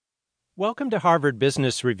Welcome to Harvard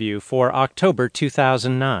Business Review for October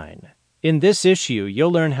 2009. In this issue,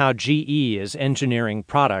 you'll learn how GE is engineering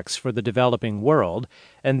products for the developing world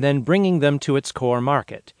and then bringing them to its core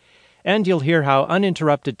market. And you'll hear how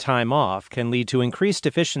uninterrupted time off can lead to increased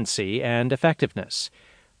efficiency and effectiveness.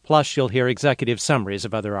 Plus, you'll hear executive summaries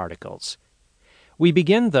of other articles. We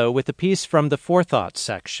begin, though, with a piece from the Forethought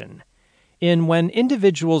section. In When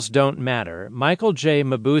Individuals Don't Matter, Michael J.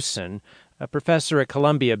 Mabusson, a professor at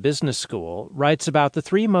Columbia Business School, writes about the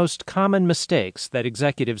three most common mistakes that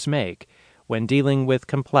executives make when dealing with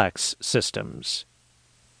complex systems.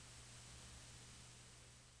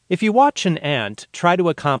 If you watch an ant try to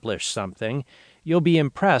accomplish something, you'll be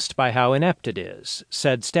impressed by how inept it is,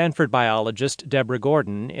 said Stanford biologist Deborah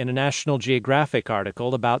Gordon in a National Geographic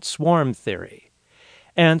article about swarm theory.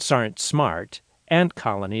 Ants aren't smart, ant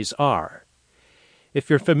colonies are. If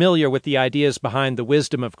you're familiar with the ideas behind the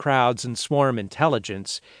wisdom of crowds and swarm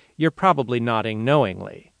intelligence, you're probably nodding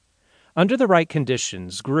knowingly. Under the right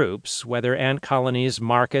conditions, groups, whether ant colonies,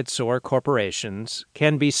 markets, or corporations,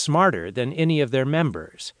 can be smarter than any of their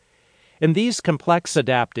members. In these complex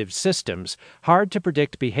adaptive systems,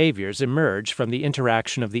 hard-to-predict behaviors emerge from the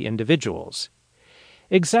interaction of the individuals.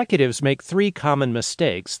 Executives make three common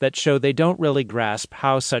mistakes that show they don't really grasp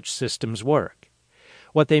how such systems work.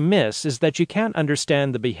 What they miss is that you can't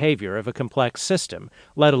understand the behavior of a complex system,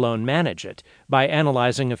 let alone manage it, by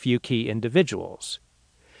analyzing a few key individuals.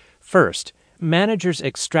 First, managers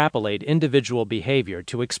extrapolate individual behavior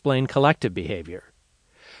to explain collective behavior.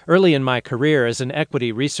 Early in my career as an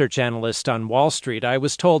equity research analyst on Wall Street, I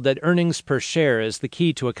was told that earnings per share is the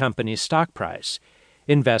key to a company's stock price.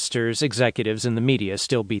 Investors, executives, and the media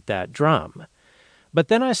still beat that drum. But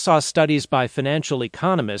then I saw studies by financial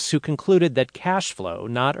economists who concluded that cash flow,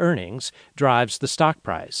 not earnings, drives the stock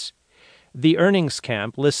price. The earnings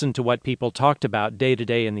camp listened to what people talked about day to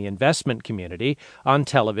day in the investment community, on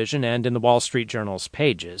television, and in the Wall Street Journal's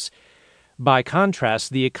pages. By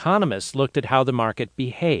contrast, the economists looked at how the market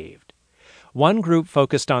behaved. One group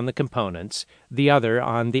focused on the components, the other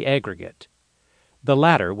on the aggregate. The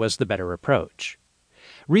latter was the better approach.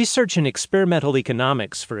 Research in experimental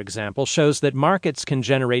economics, for example, shows that markets can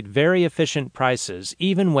generate very efficient prices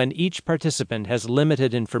even when each participant has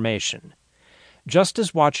limited information. Just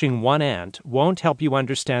as watching one ant won't help you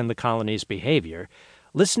understand the colony's behavior,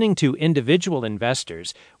 listening to individual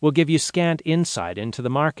investors will give you scant insight into the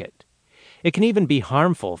market. It can even be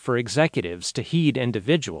harmful for executives to heed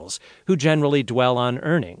individuals who generally dwell on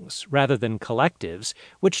earnings rather than collectives,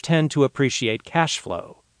 which tend to appreciate cash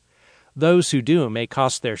flow. Those who do may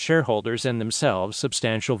cost their shareholders and themselves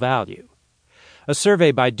substantial value. A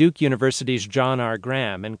survey by Duke University's John R.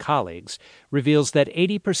 Graham and colleagues reveals that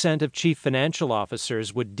 80% of chief financial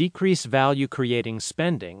officers would decrease value-creating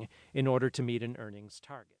spending in order to meet an earnings target.